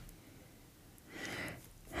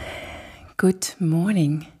Good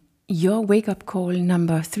morning. Your wake-up call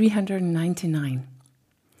number 399.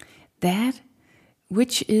 That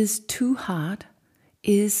which is too hard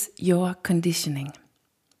is your conditioning.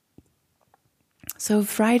 So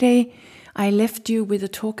Friday, I left you with a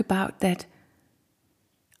talk about that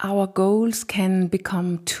our goals can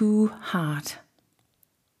become too hard.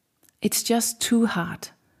 It's just too hard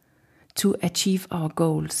to achieve our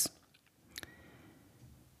goals.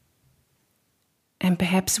 And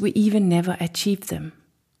perhaps we even never achieve them.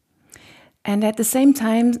 And at the same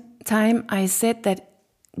time I said that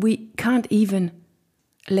we can't even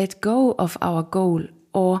let go of our goal,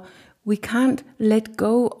 or we can't let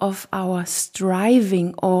go of our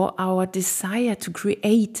striving or our desire to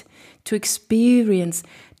create, to experience,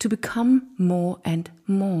 to become more and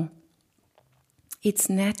more. It's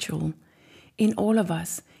natural in all of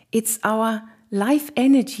us. It's our life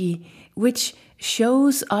energy which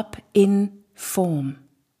shows up in form.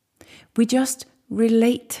 We just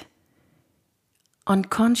relate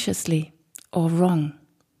unconsciously or wrong.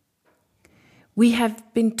 We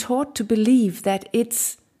have been taught to believe that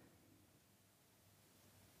it's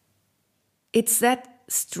that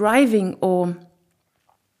striving or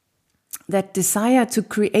that desire to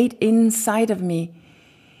create inside of me,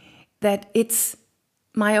 that it's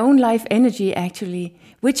my own life energy actually,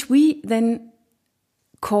 which we then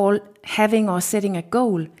call having or setting a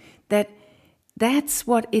goal, that's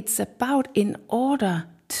what it's about in order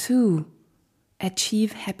to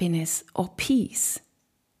achieve happiness or peace.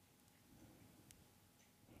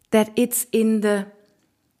 That it's in the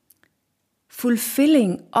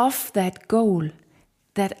fulfilling of that goal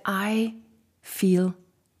that I feel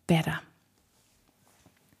better.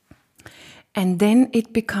 And then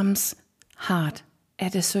it becomes hard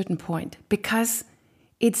at a certain point because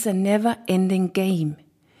it's a never-ending game,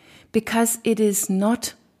 because it is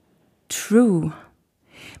not true,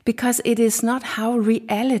 because it is not how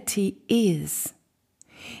reality is.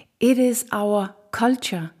 It is our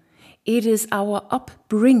culture, it is our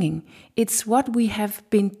upbringing, it's what we have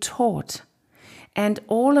been taught, and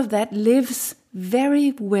all of that lives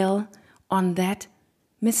very well on that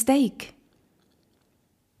mistake.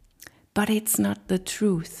 But it's not the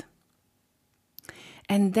truth.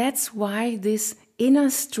 And that's why this inner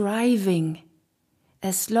striving,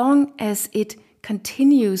 as long as it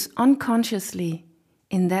continues unconsciously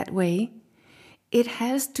in that way, it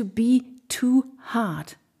has to be too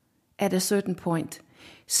hard at a certain point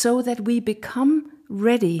so that we become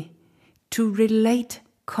ready to relate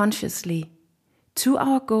consciously to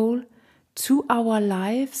our goal, to our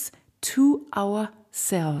lives, to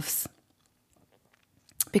ourselves.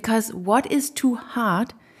 Because what is too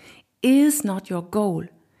hard is not your goal.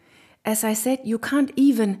 As I said, you can't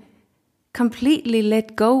even completely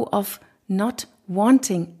let go of not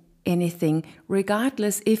wanting anything,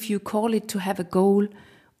 regardless if you call it to have a goal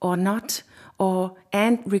or not,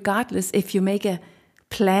 and regardless if you make a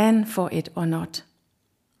plan for it or not.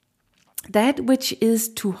 That which is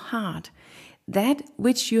too hard, that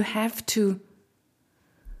which you have to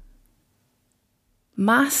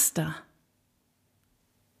master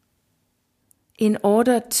in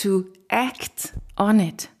order to act on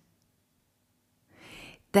it,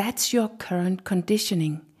 that's your current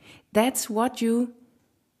conditioning. That's what you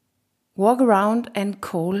walk around and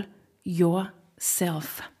call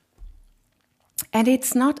yourself. And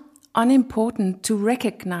it's not unimportant to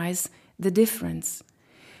recognize the difference.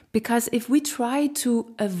 Because if we try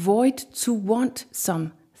to avoid to want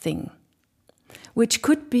something, which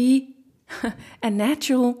could be a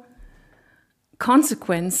natural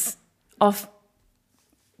consequence of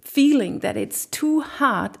feeling that it's too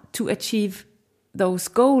hard to achieve those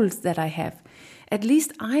goals that I have. At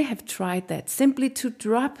least I have tried that, simply to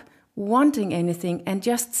drop wanting anything and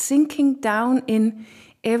just sinking down in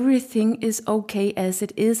everything is okay as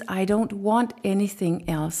it is, I don't want anything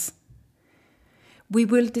else. We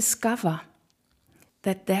will discover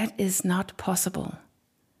that that is not possible.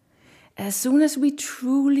 As soon as we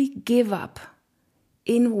truly give up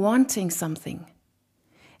in wanting something,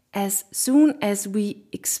 as soon as we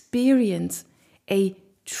experience a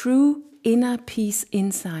true inner peace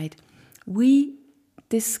inside, we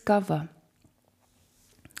discover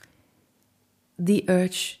the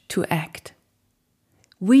urge to act.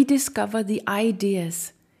 We discover the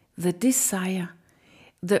ideas, the desire,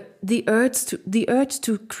 the urge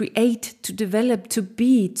to create, to develop, to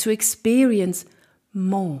be, to experience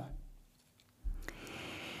more.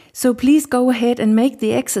 So please go ahead and make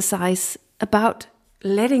the exercise about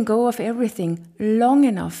letting go of everything long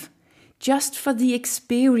enough, just for the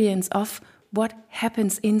experience of what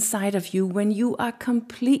happens inside of you when you are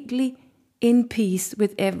completely in peace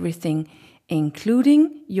with everything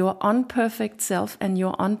including your unperfect self and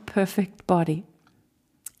your unperfect body,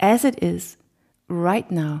 as it is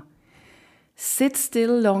right now. Sit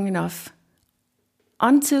still long enough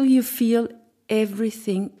until you feel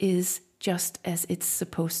everything is just as it's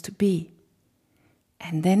supposed to be.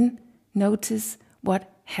 And then notice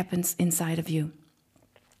what happens inside of you.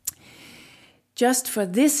 Just for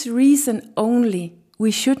this reason only,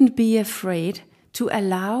 we shouldn't be afraid to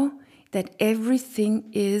allow that everything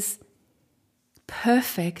is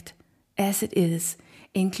perfect as it is,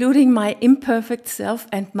 including my imperfect self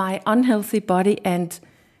and my unhealthy body and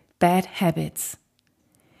bad habits.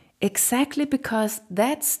 Exactly because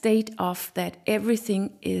that state of that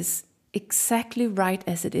everything is exactly right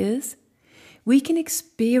as it is, we can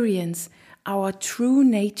experience our true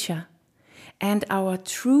nature and our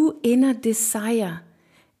true inner desire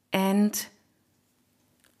and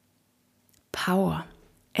power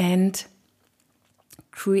and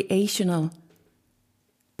creational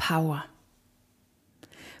power.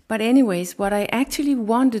 But anyways, what I actually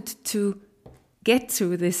wanted to get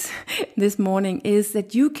to this morning is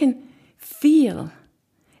that you can feel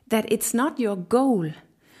that it's not your goal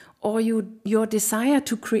or your desire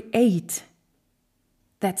to create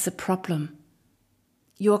that's a problem.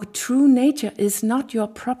 Your true nature is not your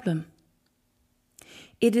problem.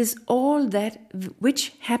 It is all that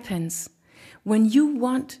which happens when you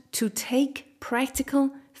want to take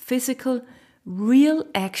practical, physical, real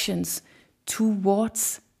actions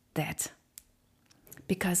towards that.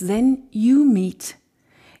 Because then you meet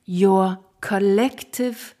your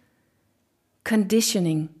collective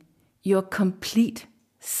conditioning, your complete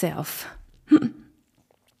self,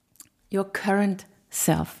 your current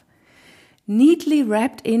self, neatly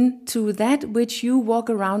wrapped into that which you walk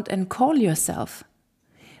around and call yourself,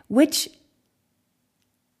 which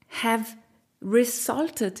have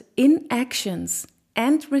resulted in actions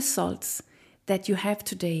and results that you have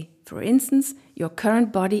today. For instance, your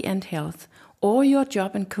current body and health, or your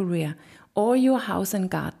job and career, or your house and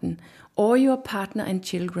garden, or your partner and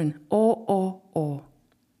children, or.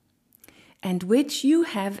 And which you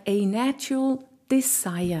have a natural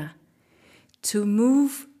desire to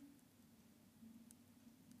move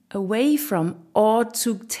away from or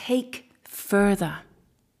to take further.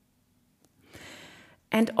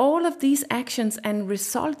 And all of these actions and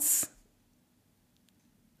results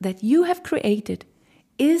that you have created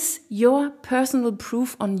is your personal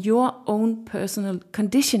proof on your own personal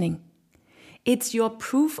conditioning. It's your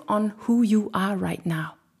proof on who you are right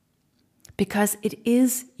now. Because it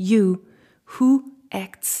is you who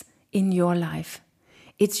acts in your life.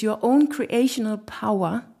 It's your own creational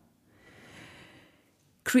power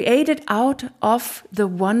created out of the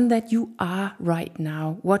one that you are right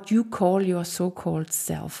now, what you call your so-called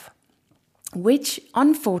self, which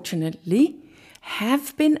unfortunately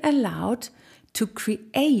have been allowed to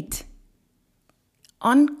create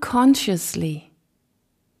unconsciously,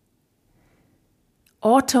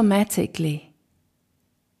 automatically,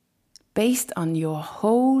 based on your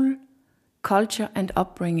whole culture and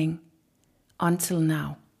upbringing until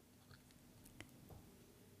now.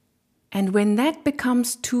 And when that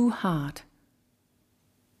becomes too hard,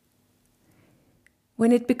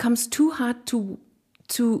 when it becomes too hard to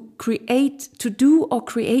do or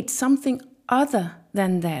create something other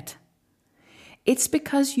than that, it's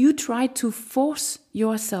because you try to force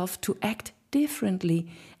yourself to act differently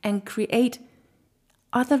and create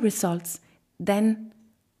other results than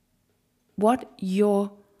what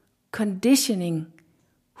your conditioning,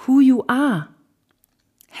 who you are,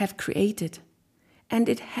 have created. And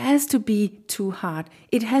it has to be too hard.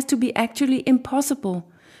 It has to be actually impossible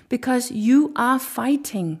because you are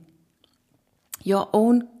fighting your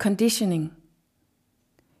own conditioning.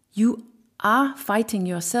 You are fighting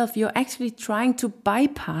yourself. You're actually trying to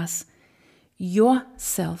bypass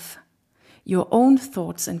yourself, your own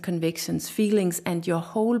thoughts and convictions, feelings, and your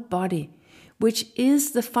whole body, which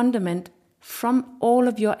is the fundament from all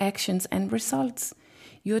of your actions and results.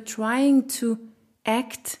 You're trying to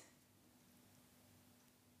act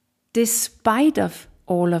despite of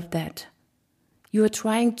all of that. You are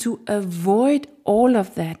trying to avoid all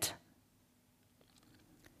of that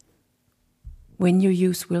when you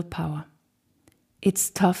use willpower. It's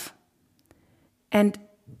tough. And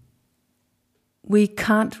we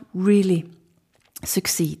can't really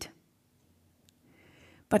succeed.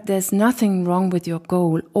 But there's nothing wrong with your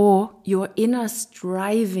goal or your inner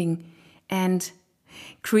striving and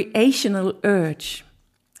creational urge.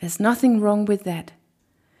 There's nothing wrong with that.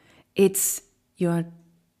 It's your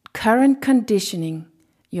current conditioning,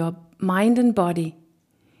 your mind and body,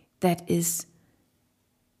 that is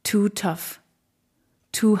too tough,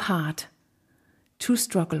 too hard to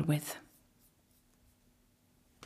struggle with.